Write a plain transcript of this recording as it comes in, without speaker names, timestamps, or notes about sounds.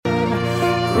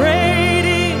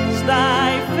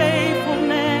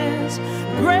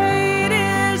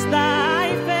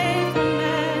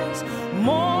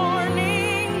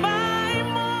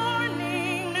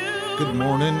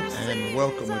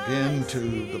Welcome again to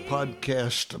the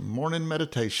podcast Morning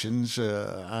Meditations.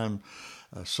 I'm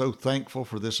so thankful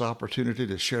for this opportunity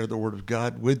to share the Word of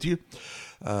God with you.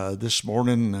 This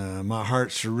morning, my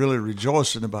heart's really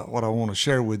rejoicing about what I want to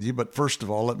share with you. But first of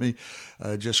all, let me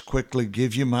just quickly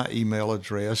give you my email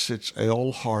address. It's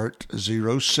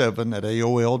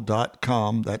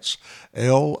lhart07@aol.com. That's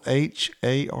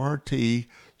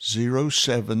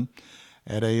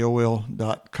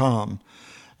LHART07@aol.com.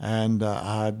 And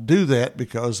I do that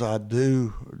because I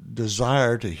do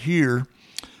desire to hear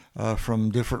from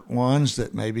different ones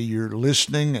that maybe you're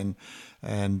listening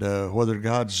and whether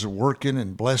God's working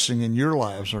and blessing in your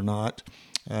lives or not.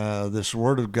 This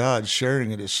Word of God,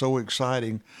 sharing it is so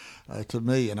exciting to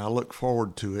me, and I look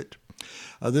forward to it.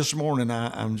 This morning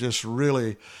I'm just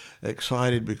really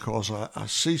excited because I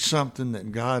see something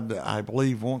that God, I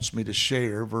believe, wants me to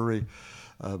share very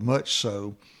much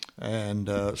so. And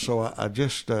so I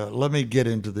just, let me get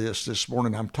into this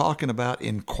morning. I'm talking about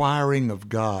inquiring of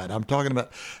God. I'm talking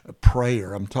about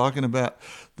prayer. I'm talking about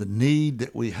the need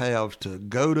that we have to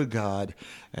go to God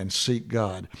and seek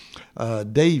God.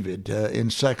 David in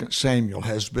 2 Samuel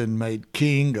has been made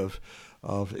king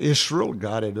of Israel.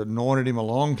 God had anointed him a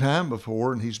long time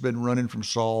before, and he's been running from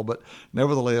Saul. But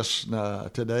nevertheless,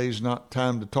 today's not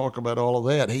time to talk about all of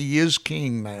that. He is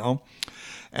king now.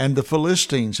 And the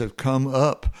Philistines have come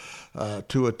up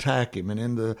to attack him. And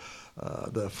in the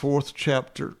fourth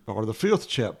chapter, or the fifth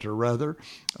chapter rather,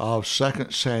 of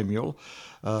 2 Samuel,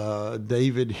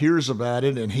 David hears about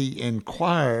it, and he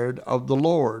inquired of the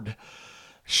Lord,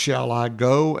 "Shall I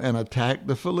go and attack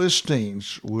the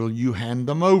Philistines? Will you hand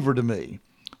them over to me?"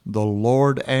 The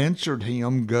Lord answered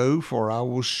him, "Go, for I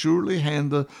will surely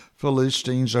hand the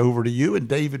Philistines over to you." And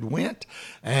David went,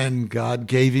 and God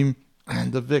gave him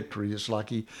the victory. It's like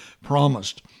he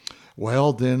promised.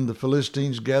 Well, then the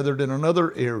Philistines gathered in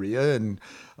another area, and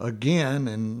again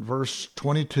in verse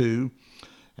 22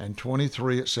 and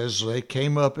 23 it says, they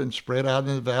came up and spread out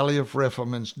in the valley of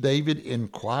Rephaim, and David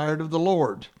inquired of the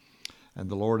Lord. And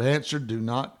the Lord answered, "Do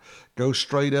not go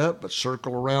straight up, but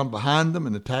circle around behind them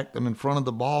and attack them in front of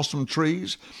the balsam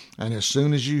trees. And as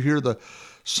soon as you hear the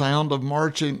sound of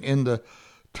marching in the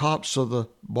tops of the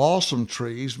balsam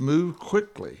trees, move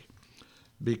quickly,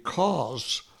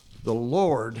 because the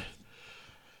Lord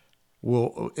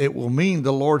will mean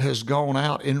the Lord has gone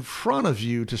out in front of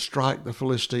you to strike the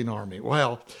Philistine army."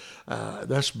 Well,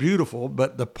 that's beautiful,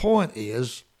 but the point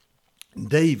is,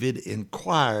 David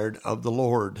inquired of the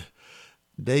Lord.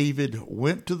 David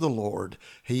went to the Lord.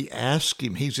 He asked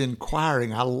him. He's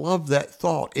inquiring. I love that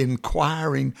thought,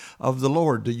 inquiring of the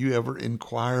Lord. Do you ever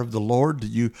inquire of the Lord? Do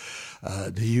you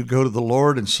go to the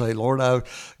Lord and say, "Lord,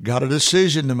 I've got a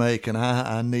decision to make, and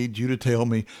I need you to tell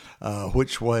me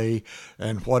which way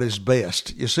and what is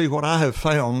best"? You see, what I have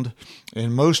found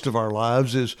in most of our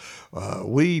lives is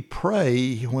we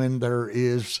pray when there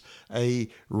is a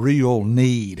real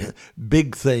need.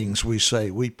 Big things we say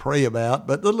we pray about,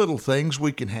 but the little things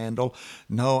we can handle.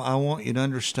 No, I want you to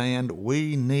understand,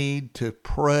 we need to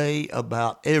pray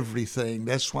about everything.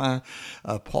 That's why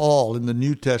Paul in the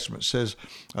New Testament says,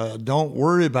 don't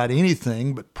worry about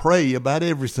anything, but pray about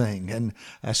everything. And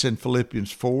that's in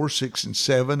Philippians 4, 6, and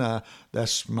 7.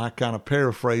 That's my kind of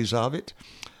paraphrase of it.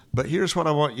 But here's what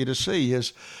I want you to see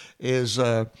is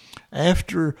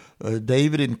after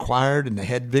David inquired and they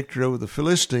had victory over the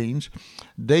Philistines,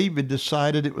 David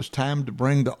decided it was time to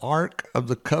bring the Ark of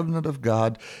the Covenant of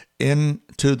God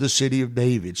into the city of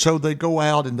David. So they go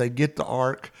out and they get the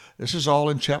Ark. This is all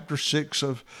in chapter 6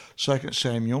 of 2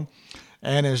 Samuel.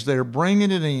 And as they're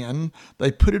bringing it in,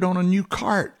 they put it on a new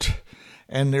cart.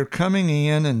 And they're coming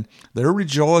in and they're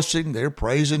rejoicing, they're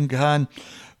praising God.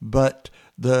 But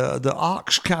the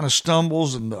ox kind of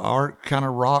stumbles and the ark kind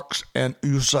of rocks, and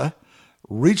Uzzah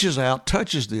reaches out,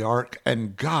 touches the ark,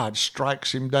 and God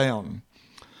strikes him down.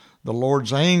 The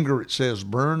Lord's anger, it says,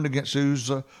 burned against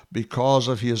Uzzah because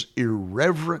of his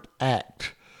irreverent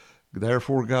act.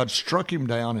 Therefore, God struck him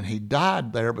down, and he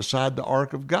died there beside the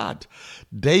ark of God.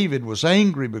 David was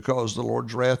angry because the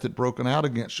Lord's wrath had broken out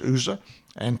against Uzzah,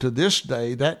 and to this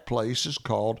day, that place is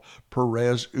called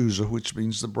Perez Uzzah, which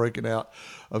means the breaking out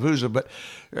of Uzzah. But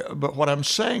what I'm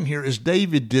saying here is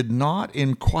David did not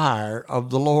inquire of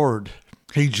the Lord.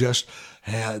 He just,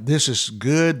 this is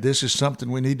good, this is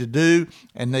something we need to do,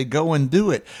 and they go and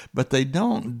do it. But they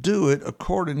don't do it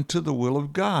according to the will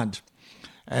of God.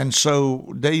 And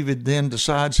so David then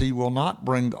decides he will not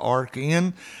bring the ark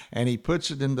in, and he puts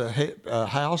it in the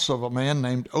house of a man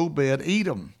named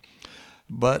Obed-Edom.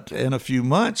 But in a few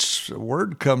months,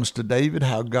 word comes to David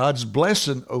how God's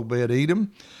blessing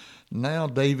Obed-Edom now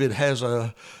David has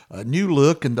a new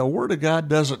look, and the Word of God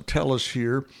doesn't tell us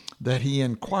here that he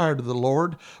inquired of the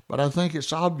Lord, but I think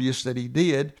it's obvious that he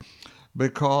did,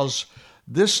 because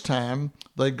this time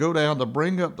they go down to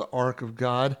bring up the ark of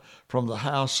God from the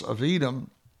house of Edom,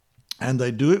 and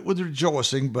they do it with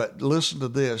rejoicing. But listen to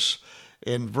this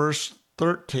in verse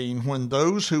 13, when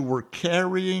those who were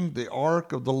carrying the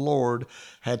ark of the Lord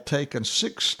had taken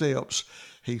 6 steps,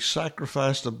 he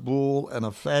sacrificed a bull and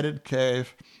a fatted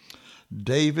calf.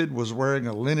 David was wearing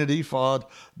a linen ephod,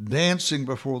 dancing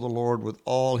before the Lord with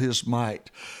all his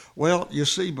might. Well, you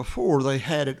see, before they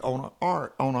had it on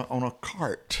a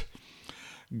cart.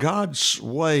 God's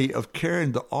way of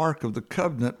carrying the Ark of the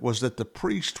Covenant was that the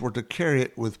priests were to carry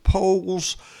it with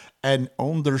poles and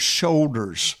on their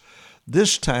shoulders.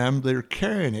 This time they're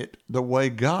carrying it the way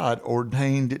God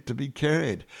ordained it to be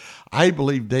carried. I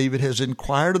believe David has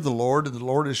inquired of the Lord, and the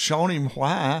Lord has shown him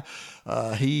why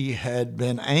he had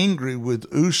been angry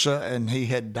with Uzzah and he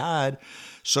had died.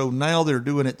 So now they're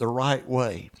doing it the right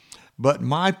way. But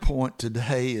my point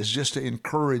today is just to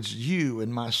encourage you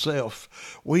and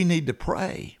myself. We need to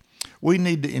pray. We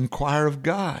need to inquire of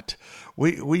God.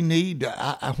 We need,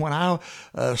 when I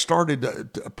started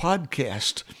a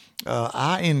podcast,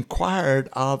 I inquired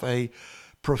of a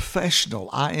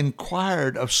professional. I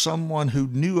inquired of someone who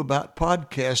knew about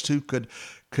podcasts, who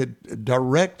could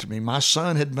direct me. My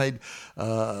son had made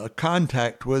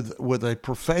contact with a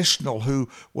professional who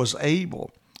was able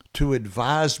to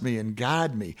advise me and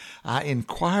guide me. I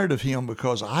inquired of him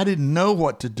because I didn't know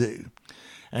what to do.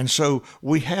 And so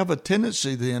we have a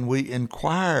tendency then, we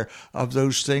inquire of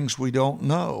those things we don't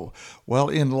know. Well,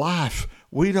 in life,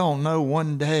 we don't know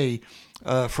one day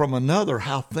from another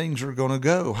how things are going to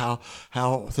go,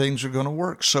 how things are going to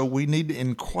work. So we need to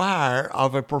inquire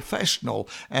of a professional,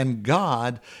 and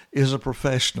God is a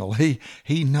professional. He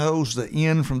knows the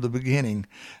end from the beginning.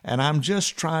 And I'm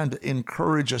just trying to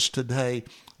encourage us today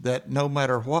that no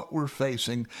matter what we're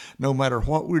facing, no matter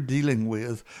what we're dealing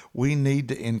with, we need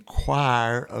to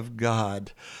inquire of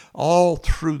God. All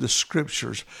through the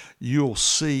scriptures, you'll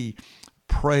see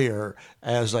prayer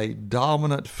as a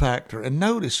dominant factor. And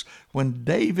notice, when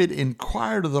David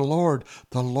inquired of the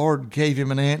Lord gave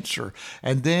him an answer.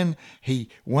 And then he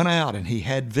went out and he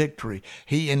had victory.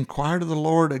 He inquired of the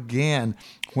Lord again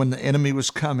when the enemy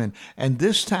was coming. And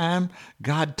this time,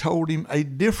 God told him a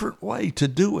different way to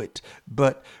do it.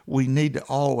 But we need to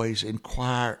always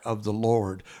inquire of the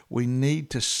Lord. We need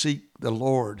to seek the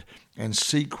Lord and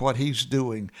seek what he's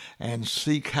doing and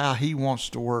seek how he wants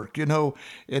to work. You know,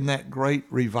 in that great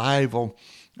revival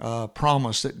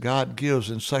promise that God gives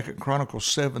in 2 Chronicles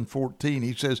 7:14,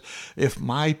 he says, if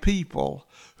my people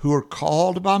who are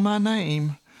called by my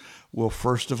name will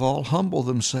first of all humble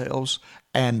themselves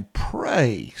and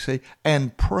pray,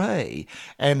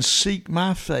 and seek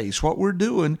my face. What we're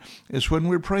doing is, when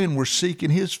we're praying, we're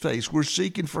seeking his face. We're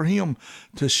seeking for him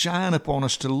to shine upon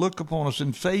us, to look upon us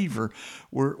in favor.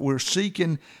 We're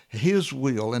seeking his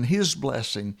will and his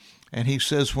blessing. And he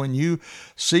says, when you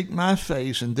seek my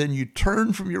face and then you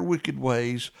turn from your wicked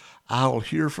ways, I'll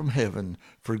hear from heaven,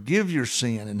 forgive your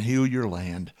sin, and heal your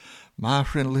land. My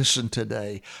friend, listen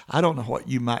today. I don't know what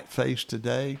you might face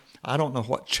today. I don't know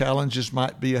what challenges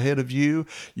might be ahead of you.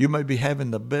 You may be having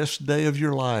the best day of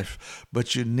your life,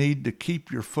 but you need to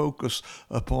keep your focus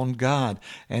upon God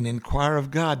and inquire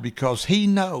of God, because he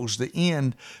knows the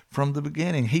end from the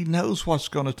beginning. He knows what's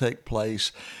going to take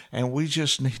place, and we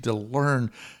just need to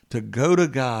learn to go to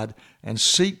God and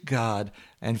seek God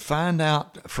and find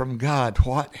out from God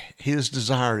what his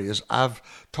desire is. I've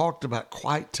talked about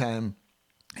quiet time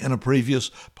in a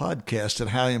previous podcast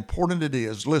and how important it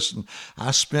is. Listen,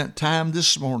 I spent time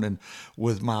this morning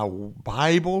with my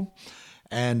Bible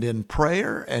and in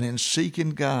prayer and in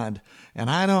seeking God. And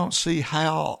I don't see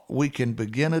how we can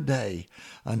begin a day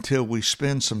until we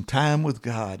spend some time with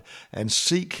God and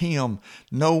seek him.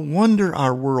 No wonder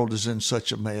our world is in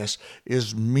such a mess,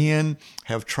 is men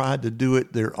have tried to do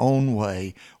it their own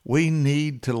way. We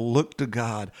need to look to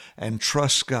God and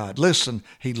trust God. Listen,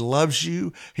 he loves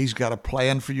you. He's got a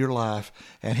plan for your life,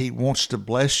 and he wants to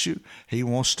bless you. He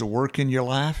wants to work in your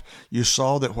life. You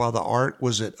saw that while the ark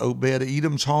was at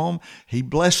Obed-Edom's home, he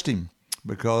blessed him,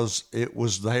 because it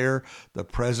was there, the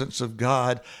presence of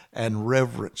God and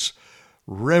reverence.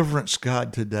 Reverence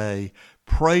God today.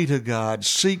 Pray to God.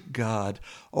 Seek God.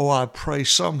 Oh, I pray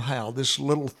somehow this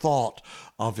little thought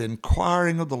of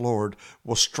inquiring of the Lord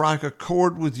will strike a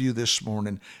chord with you this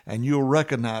morning, and you'll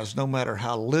recognize no matter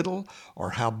how little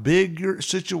or how big your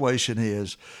situation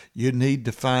is, you need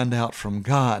to find out from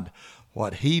God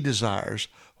what he desires,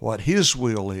 what his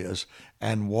will is,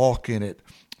 and walk in it.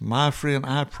 My friend,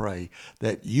 I pray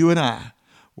that you and I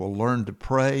will learn to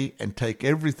pray and take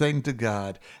everything to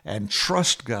God and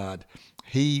trust God,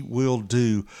 He will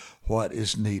do what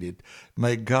is needed.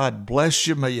 May God bless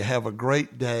you. May you have a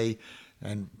great day.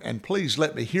 And please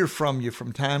let me hear from you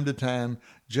from time to time,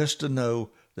 just to know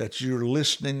that you're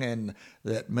listening and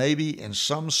that maybe in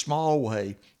some small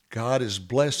way God is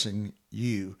blessing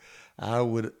you. I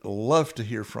would love to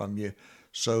hear from you.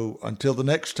 So until the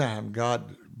next time,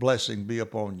 God's blessing be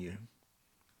upon you.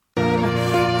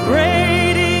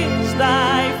 Great is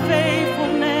thy faithfulness.